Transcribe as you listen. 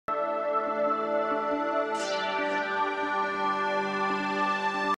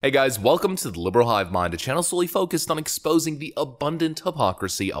Hey guys, welcome to the Liberal Hive Mind, a channel solely focused on exposing the abundant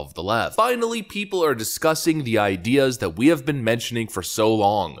hypocrisy of the left. Finally, people are discussing the ideas that we have been mentioning for so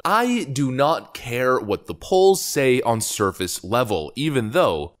long. I do not care what the polls say on surface level, even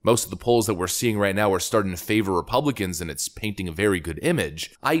though most of the polls that we're seeing right now are starting to favor Republicans and it's painting a very good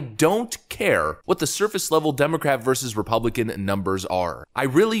image. I don't care what the surface level Democrat versus Republican numbers are. I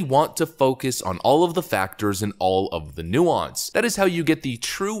really want to focus on all of the factors and all of the nuance. That is how you get the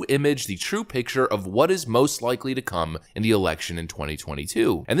true image, the true picture of what is most likely to come in the election in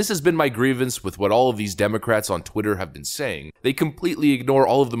 2022. And this has been my grievance with what all of these Democrats on Twitter have been saying. They completely ignore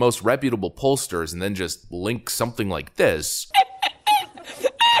all of the most reputable pollsters and then just link something like this.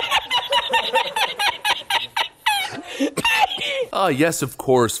 Yes, of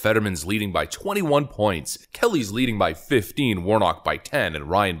course, Fetterman's leading by 21 points, Kelly's leading by 15, Warnock by 10, and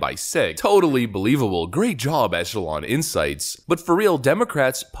Ryan by 6. Totally believable. Great job, Echelon Insights. But for real,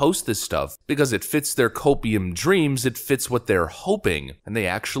 Democrats post this stuff because it fits their copium dreams, it fits what they're hoping, and they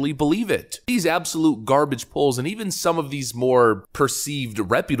actually believe it. These absolute garbage polls, and even some of these more perceived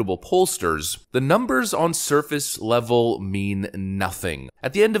reputable pollsters, the numbers on surface level mean nothing.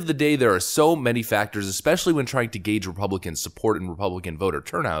 At the end of the day, there are so many factors, especially when trying to gauge Republican support and Republican voter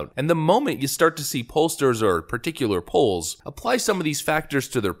turnout, and the moment you start to see pollsters or particular polls apply some of these factors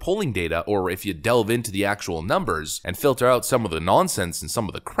to their polling data, or if you delve into the actual numbers and filter out some of the nonsense and some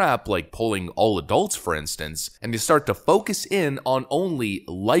of the crap, like polling all adults for instance, and you start to focus in on only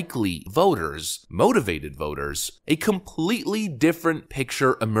likely voters, motivated voters, a completely different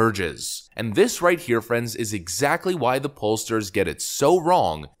picture emerges. And this right here, friends, is exactly why the pollsters get it so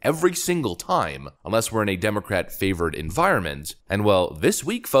wrong every single time, unless we're in a Democrat-favored environment. And well, this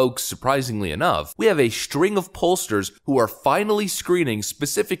week, folks, surprisingly enough, we have a string of pollsters who are finally screening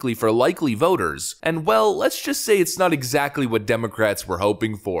specifically for likely voters. And well, let's just say it's not exactly what Democrats were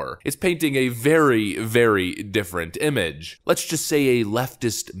hoping for. It's painting a very, very different image. Let's just say a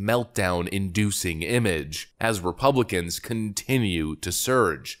leftist meltdown-inducing image, as Republicans continue to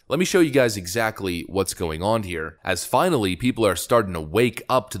surge. Let me show you guys exactly what's going on here, as finally people are starting to wake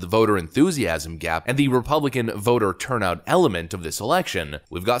up to the voter enthusiasm gap and the Republican voter turnout element of this election.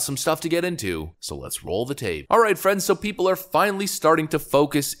 We've got some stuff to get into, so let's roll the tape. Alright friends, so people are finally starting to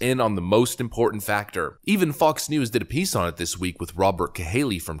focus in on the most important factor. Even Fox News did a piece on it this week with Robert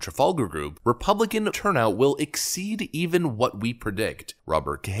Cahaley from Trafalgar Group. Republican turnout will exceed even what we predict.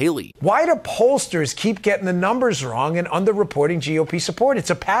 Robert Cahaley. Why do pollsters keep getting the numbers wrong and underreporting GOP support? It's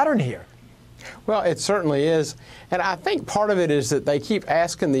a pattern here. Well, it certainly is. And I think part of it is that they keep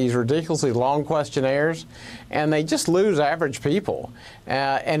asking these ridiculously long questionnaires, and they just lose average people.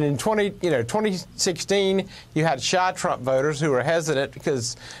 And in 2016, you had shy Trump voters who were hesitant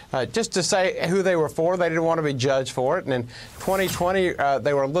because just to say who they were for, they didn't want to be judged for it. And in 2020,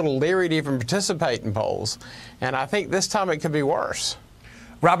 they were a little leery to even participate in polls. And I think this time it could be worse.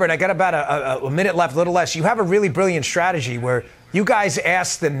 Robert, I got about a minute left, a little less. You have a really brilliant strategy where you guys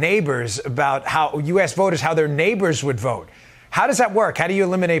ask the neighbors about how, you ask voters how their neighbors would vote. How does that work? How do you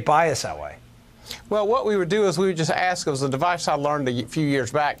eliminate bias that way? Well, what we would do is we would just ask, it was a device I learned a few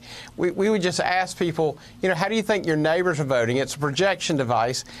years back, we would just ask people, how do you think your neighbors are voting? It's a projection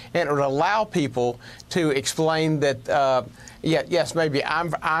device, and it would allow people to explain that, yes, maybe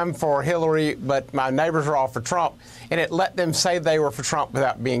I'm for Hillary, but my neighbors are all for Trump, and it let them say they were for Trump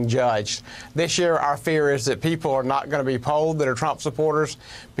without being judged. This year, our fear is that people are not going to be polled that are Trump supporters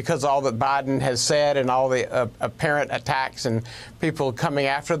because of all that Biden has said and all the apparent attacks and people coming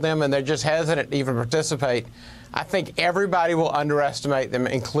after them, and they're just hesitant to even participate. I think everybody will underestimate them,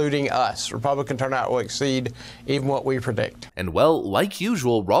 including us. Republican turnout will exceed even what we predict. And well, like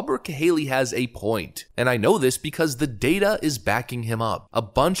usual, Robert Cahaley has a point. And I know this because the data is backing him up. A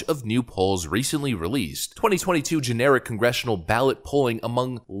bunch of new polls recently released. 2022 generic congressional ballot polling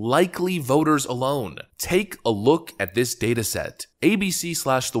among likely voters alone. Take a look at this data set.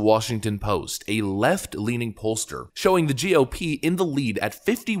 ABC/The Washington Post, a left-leaning pollster, showing the GOP in the lead at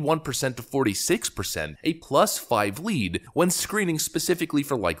 51% to 46%, a +5 lead when screening specifically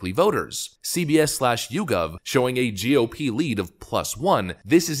for likely voters. CBS/YouGov, showing a GOP lead of +1.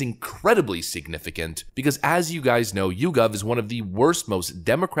 This is incredibly significant because, as you guys know, YouGov is one of the worst, most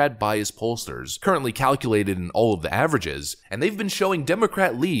Democrat-biased pollsters, currently calculated in all of the averages, and they've been showing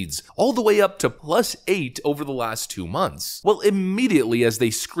Democrat leads all the way up to +8 over the last 2 months. Well, imagine immediately as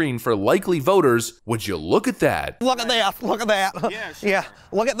they screen for likely voters. Would you look at that? Look at this, look at that. Yes. Yeah,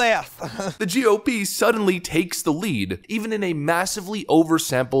 look at this. The GOP suddenly takes the lead, even in a massively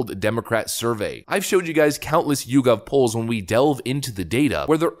oversampled Democrat survey. I've showed you guys countless YouGov polls when we delve into the data,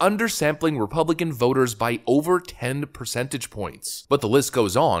 where they're undersampling Republican voters by over 10 percentage points. But the list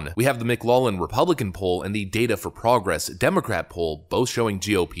goes on. We have the McLaughlin Republican poll and the Data for Progress Democrat poll, both showing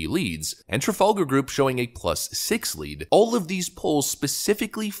GOP leads, and Trafalgar Group showing a +6 lead. All of these polls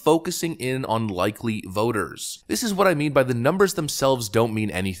specifically focusing in on likely voters. This is what I mean by the numbers themselves don't mean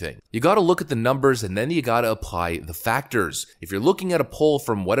anything. You gotta look at the numbers and then you gotta apply the factors. If you're looking at a poll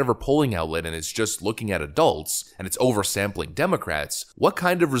from whatever polling outlet and it's just looking at adults and it's oversampling Democrats, what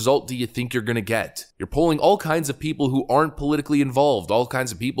kind of result do you think you're gonna get? You're polling all kinds of people who aren't politically involved, all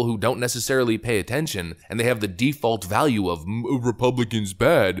kinds of people who don't necessarily pay attention, and they have the default value of Republicans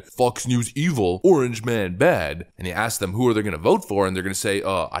bad, Fox News evil, Orange Man bad, and you ask them who are they gonna vote for, and they're gonna say,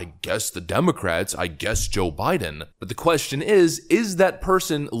 I guess the Democrats, I guess Joe Biden. But the question is that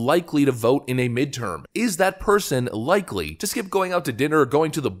person likely to vote in a midterm? Is that person likely to skip going out to dinner,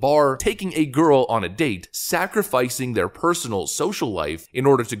 going to the bar, taking a girl on a date, sacrificing their personal social life in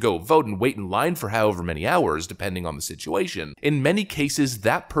order to go vote and wait in line for however many hours, depending on the situation? In many cases,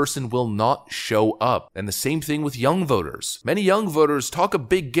 that person will not show up. And the same thing with young voters. Many young voters talk a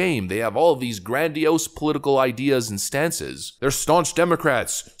big game. They have all of these grandiose political ideas and stances. They're staunch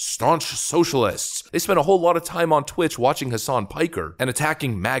Democrats, staunch socialists. They spend a whole lot of time on Twitch watching Hassan Piker and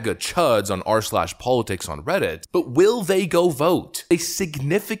attacking MAGA chuds on r/politics on Reddit. But will they go vote? A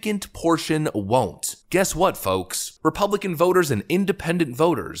significant portion won't. Guess what, folks? Republican voters and independent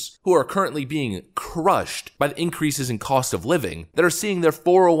voters who are currently being crushed by the increases in cost of living, that are seeing their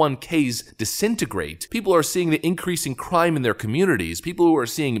 401ks disintegrate, people are seeing the increase in crime in their communities, people who are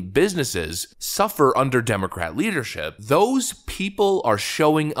seeing businesses suffer under Democrat leadership, those people are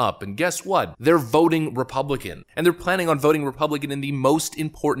showing up, and guess what? They're voting Republican, and they're planning on voting Republican in the most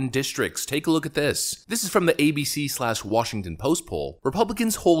important districts. Take a look at this. This is from the ABC/Washington Post poll.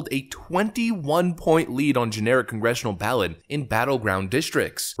 Republicans hold a 21-point lead on generic congressional ballot in battleground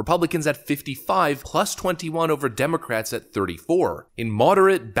districts. Republicans at 55 plus 21 over Democrats at 34. In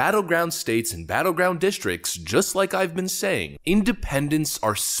moderate battleground states and battleground districts, just like I've been saying, independents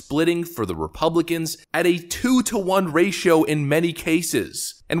are splitting for the Republicans at a 2-to-1 ratio in many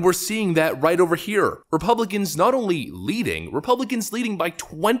cases. And we're seeing that right over here. Republicans not only leading, Republicans leading by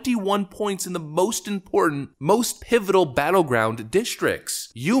 21 points in the most important, most pivotal battleground districts.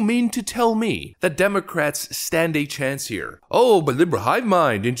 You mean to tell me that Democrats stand a chance here? Oh, but liberal hive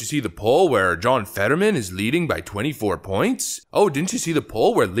mind, didn't you see the poll where John Fetterman is leading by 24 points? Oh, didn't you see the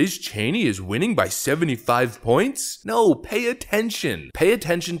poll where Liz Cheney is winning by 75 points? No, pay attention. Pay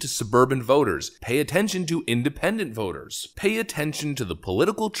attention to suburban voters. Pay attention to independent voters. Pay attention to the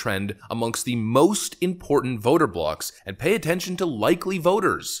political trend amongst the most important voter blocks, and pay attention to likely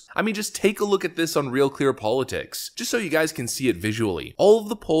voters. I mean, just take a look at this on Real Clear Politics, just so you guys can see it visually. All of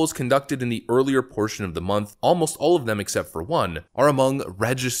the polls conducted in the earlier portion of the month, almost all of them except for one, are among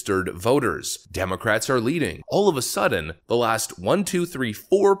registered voters. Democrats are leading. All of a sudden, the last 1, 2, 3,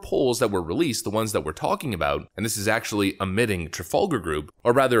 4 polls that were released, the ones that we're talking about, and this is actually omitting Trafalgar Group,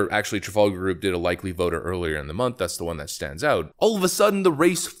 or rather, actually Trafalgar Group did a likely voter earlier in the month, that's the one that stands out. All of a sudden, the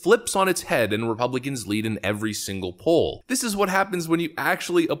race flips on its head and Republicans lead in every single poll. This is what happens when you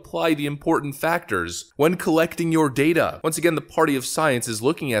actually apply the important factors when collecting your data. Once again, the party of science is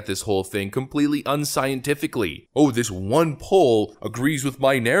looking at this whole thing completely unscientifically. Oh, this one poll agrees with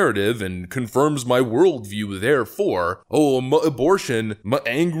my narrative and confirms my worldview, therefore, abortion,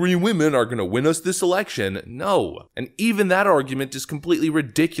 angry women are gonna win us this election. No. And even that argument is completely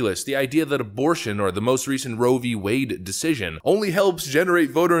ridiculous. The idea that abortion, or the most recent Roe v. Wade decision, only helps generate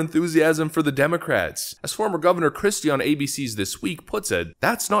voter enthusiasm for the Democrats. As former Governor Christie on ABC's This Week puts it,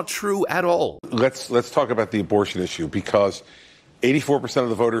 that's not true at all. Let's talk about the abortion issue, because 84% of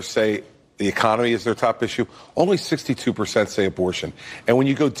the voters say the economy is their top issue. Only 62% say abortion. And when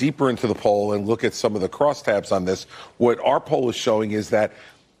you go deeper into the poll and look at some of the crosstabs on this, what our poll is showing is that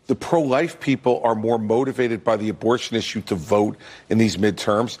the pro-life people are more motivated by the abortion issue to vote in these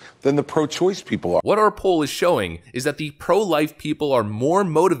midterms than the pro-choice people are. What our poll is showing is that the pro-life people are more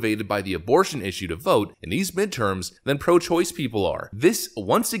motivated by the abortion issue to vote in these midterms than pro-choice people are. This,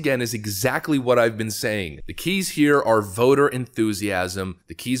 once again, is exactly what I've been saying. The keys here are voter enthusiasm,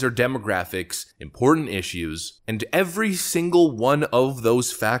 the keys are demographics, important issues, and every single one of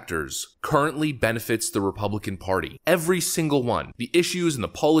those factors currently benefits the Republican Party. Every single one. The issues and the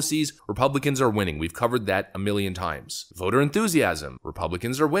policies policies, Republicans are winning. We've covered that a million times. Voter enthusiasm,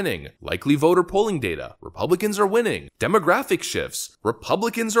 Republicans are winning. Likely voter polling data, Republicans are winning. Demographic shifts,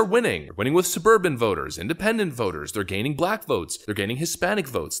 Republicans are winning. They're winning with suburban voters, independent voters. They're gaining black votes. They're gaining Hispanic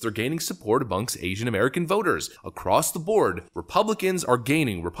votes. They're gaining support amongst Asian American voters. Across the board, Republicans are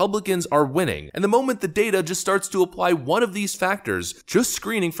gaining. Republicans are winning. And the moment the data just starts to apply one of these factors, just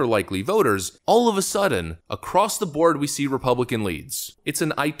screening for likely voters, all of a sudden, across the board, we see Republican leads. It's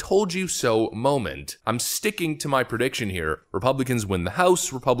an I told you so moment. I'm sticking to my prediction here. Republicans win the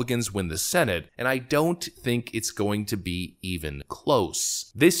House, Republicans win the Senate, and I don't think it's going to be even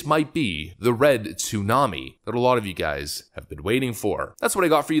close. This might be the red tsunami that a lot of you guys have been waiting for. That's what I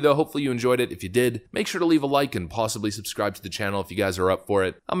got for you though. Hopefully you enjoyed it. If you did, make sure to leave a like and possibly subscribe to the channel if you guys are up for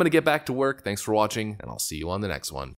it. I'm gonna get back to work. Thanks for watching, and I'll see you on the next one.